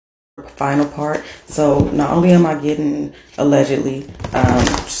final part. So not only am I getting allegedly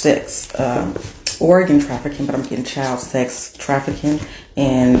sex organ trafficking, but I'm getting child sex trafficking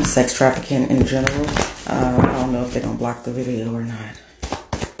and sex trafficking in general. I don't know if they're gonna block the video or not.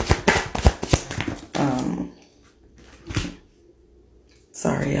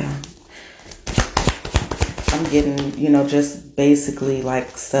 Sorry, y'all. I'm getting, you know, just basically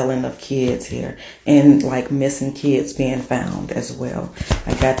like selling of kids here and like missing kids being found as well.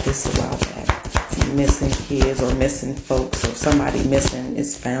 I got this a while back. Missing kids or missing folks or somebody missing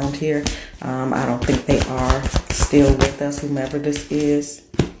is found here. I don't think they are still with us, whomever this is.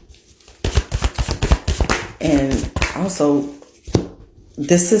 And also,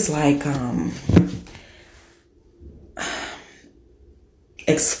 this is like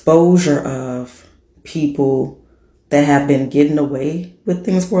exposure of people that have been getting away with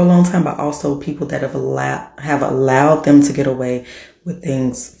things for a long time, but also people that have allowed them to get away with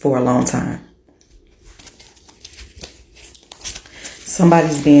things for a long time.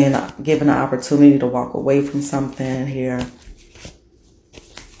 Somebody's being given an opportunity to walk away from something here.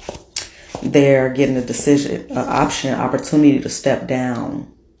 They're getting a decision, an opportunity to step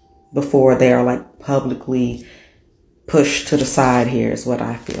down before they are like publicly pushed to the side here is what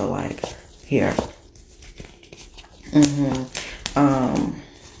I feel like here.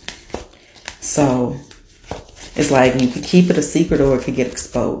 So it's like you could keep it a secret or it could get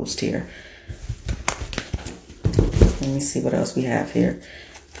exposed here. Let me see what else we have here.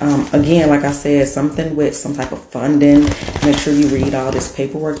 Again, like I said, something with some type of funding. Make sure you read all this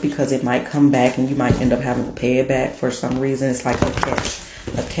paperwork because it might come back and you might end up having to pay it back for some reason. It's like a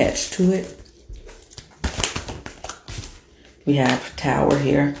catch to it. We have Tower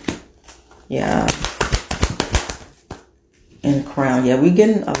here. Yeah. And Crown. Yeah, we're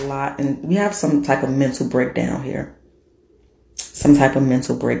getting a lot. And we have some type of mental breakdown here. Some type of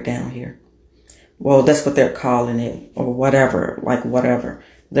mental breakdown here. Well, that's what they're calling it. Or whatever. Like whatever.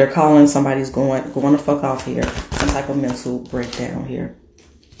 They're calling somebody's going to fuck off here. Some type of mental breakdown here.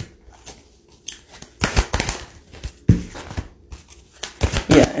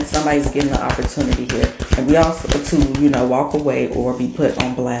 Yeah, and somebody's getting an opportunity here. And we also to, you know, walk away or be put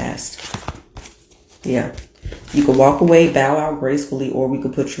on blast. Yeah. You could walk away, bow out gracefully, or we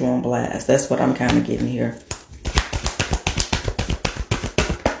could put you on blast. That's what I'm kind of getting here.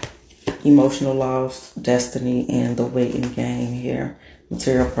 Emotional loss, destiny, and the waiting game here.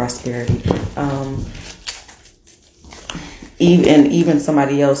 Material prosperity. Even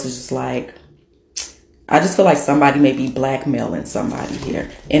somebody else is just like, I just feel like somebody may be blackmailing somebody here.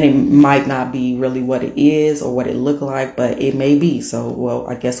 And it might not be really what it is or what it looked like, but it may be. So, well,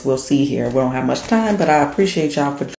 I guess we'll see here. We don't have much time, but I appreciate y'all for